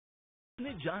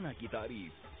نے جانا کی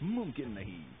تعریف ممکن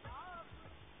نہیں۔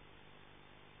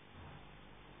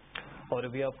 اور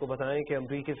ابھی آپ کو بتائیں کہ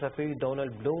امریکی سفیر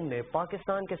ڈونلڈ بلوم نے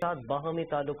پاکستان کے ساتھ باہمی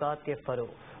تعلقات کے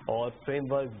فروغ اور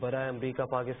فریم ورک برائے امریکہ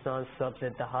پاکستان سبز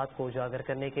اتحاد کو اجاگر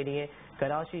کرنے کے لیے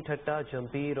کراچی، ٹھٹہ،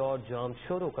 جمپیر اور جام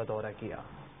شورو کا دورہ کیا۔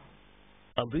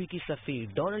 امریکی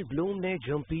سفیر ڈونلڈ بلوم نے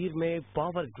جمپیر میں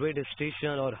پاور گریڈ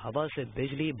اسٹیشن اور ہوا سے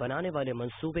بجلی بنانے والے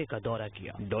منصوبے کا دورہ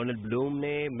کیا۔ ڈونلڈ بلوم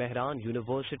نے مہران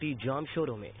یونیورسٹی جام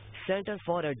شورو میں centre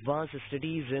for advance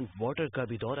studies in water کا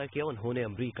بھی دورہ کیا۔ انہوں نے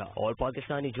امریکہ اور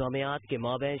پاکستانی جامعات کے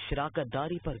مابین شراکت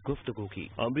داری پر گفتگو کی۔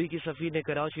 امریکی سفیر نے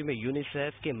کراچی میں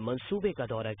یونیسیف کے منصوبے کا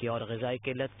دورہ کیا اور غذائی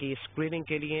قلت کی اسکریننگ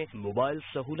کے لیے موبائل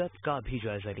سہولت کا بھی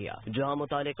جائزہ لیا، جہاں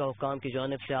متعلقہ حکام کی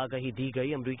جانب سے آگاہی دی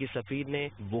گئی۔ امریکی سفیر نے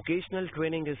ووکیشنل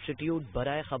ٹریننگ انسٹیٹیوٹ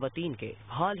برائے خواتین کے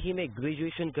حال ہی میں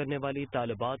گریجویشن کرنے والی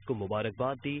طالبات کو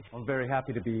مبارکباد دی۔ I'm very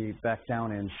happy to be back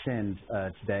down in Sindh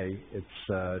today. It's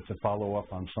to follow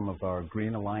up on some of our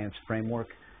Green Alliance framework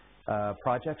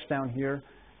projects down here.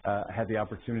 I had the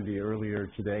opportunity earlier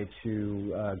today to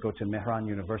go to Mehran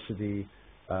University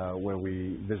where we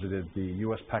visited the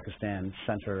U.S.-Pakistan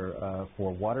Center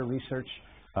for Water Research,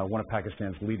 one of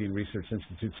Pakistan's leading research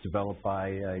institutes developed by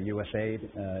USAID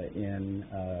in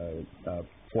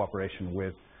cooperation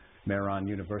with Mehran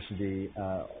University,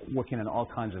 working on all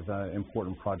kinds of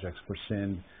important projects for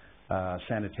Sindh,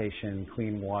 sanitation,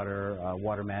 clean water,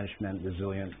 water management,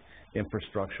 resilient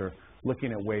infrastructure,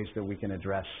 looking at ways that we can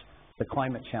address the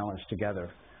climate challenge together.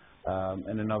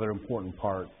 And another important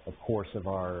part, of course, of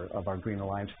our Green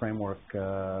Alliance framework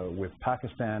with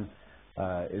Pakistan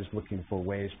is looking for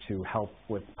ways to help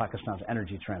with Pakistan's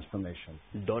energy transformation.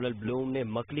 Donald بلوم نے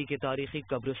مکلی کے تاریخی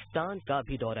قبرستان کا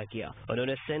بھی دورہ کیا۔ انہوں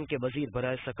نے سندھ کے وزیر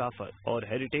برائے ثقافت اور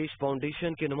ہیریٹیج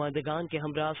فاؤنڈیشن کے نمائندگان کے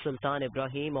ہمراہ سلطان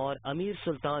ابراہیم اور امیر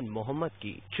سلطان محمد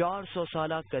کی 400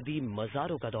 سالہ قدیم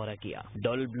مزاروں کا دورہ کیا۔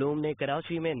 ڈونلڈ بلوم نے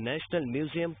کراچی میں نیشنل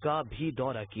میوزیم کا بھی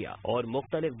دورہ کیا اور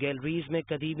مختلف گیلریز میں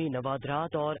قدیمی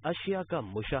نوادرات اور اشیاء کا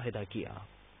مشاہدہ کیا۔